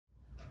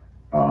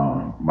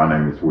My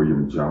name is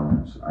William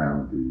Jones. I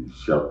am the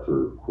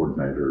shelter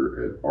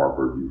coordinator at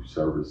Arbor Youth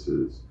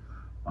Services,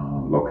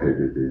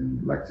 located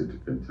in Lexington,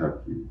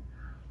 Kentucky.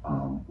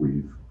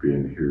 We've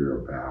been here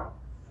about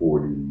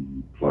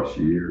 40 plus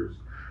years.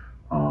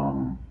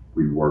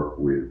 We work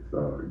with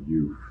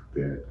youth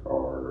that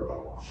are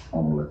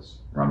homeless,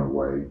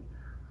 runaway,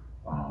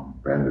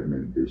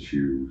 abandonment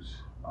issues,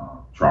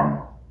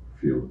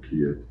 trauma-filled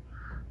kids.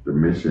 The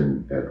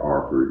mission at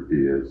Arbor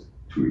is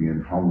to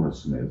end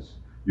homelessness,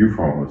 youth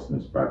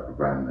homelessness, by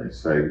providing a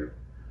safe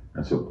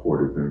and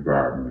supportive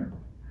environment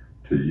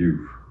to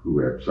youth who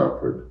have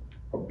suffered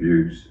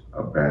abuse,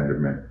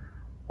 abandonment,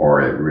 or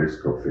at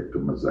risk of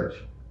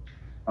victimization.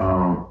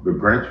 The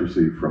grants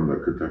received from the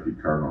Kentucky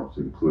Colonels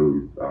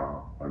include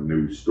a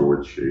new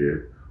storage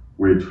shed,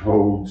 which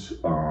holds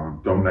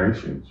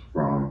donations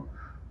from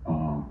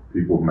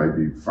people,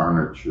 maybe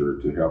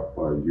furniture to help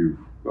youth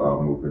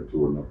move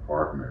into an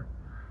apartment.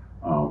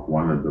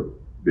 One of the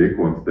big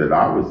ones that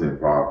I was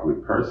involved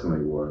with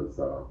personally was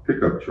a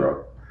pickup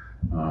truck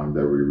that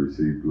we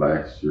received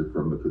last year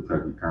from the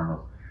Kentucky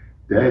Colonels.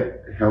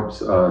 That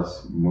helps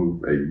us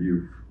move a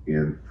youth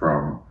in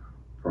from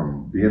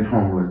being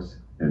homeless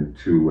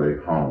into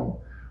a home.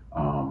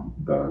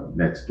 The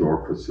next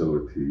door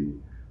facility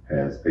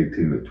has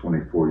 18 to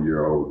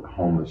 24-year-old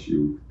homeless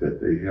youth that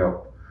they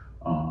help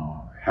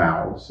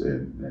house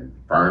and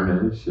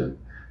furnish,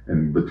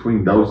 and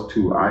between those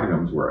two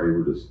items, we're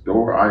able to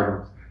store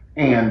items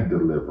and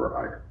deliver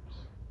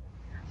items.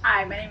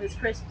 Hi, my name is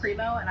Chris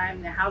Primo, and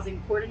I'm the housing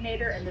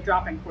coordinator and the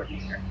drop-in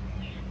coordinator.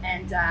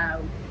 And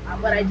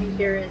what I do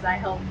here is I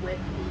help with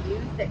the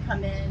youth that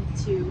come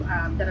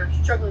in that are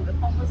struggling with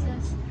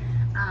homelessness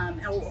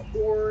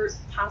or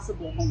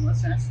possible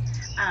homelessness.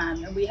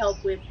 And we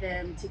help with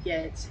them to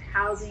get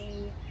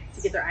housing,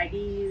 to get their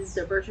IDs,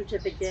 their birth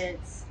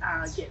certificates,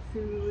 get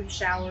food,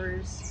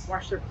 showers,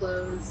 wash their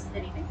clothes,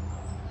 anything.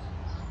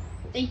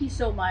 Thank you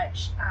so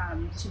much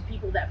to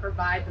people that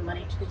provide the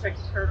money to Kentucky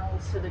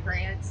Colonels, to the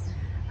grants.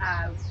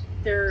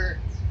 They're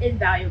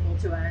invaluable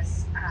to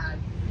us.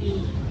 We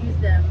use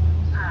them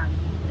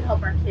to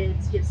help our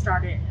kids get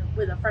started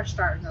with a fresh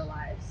start in their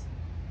lives.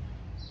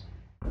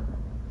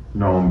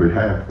 On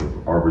behalf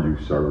of Arbor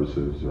Youth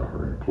Services,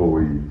 our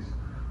employees,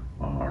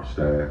 our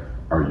staff,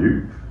 our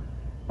youth,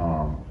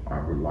 I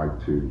would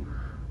like to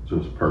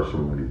just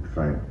personally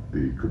thank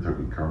the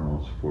Kentucky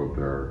Colonels for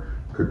their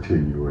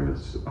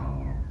continuous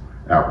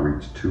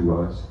outreach to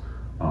us.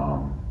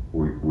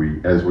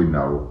 As we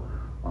know,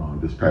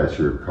 this past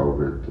year,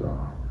 COVID,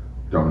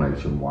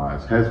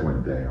 donation-wise, has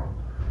went down,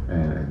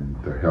 and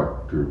the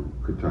help through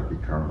Kentucky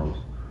Colonels,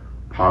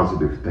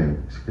 positive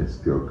things can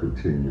still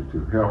continue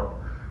to help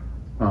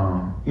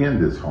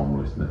end this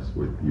homelessness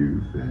with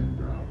youth and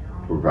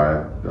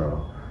provide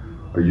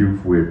a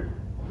youth with,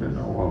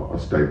 a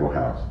stable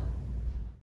house.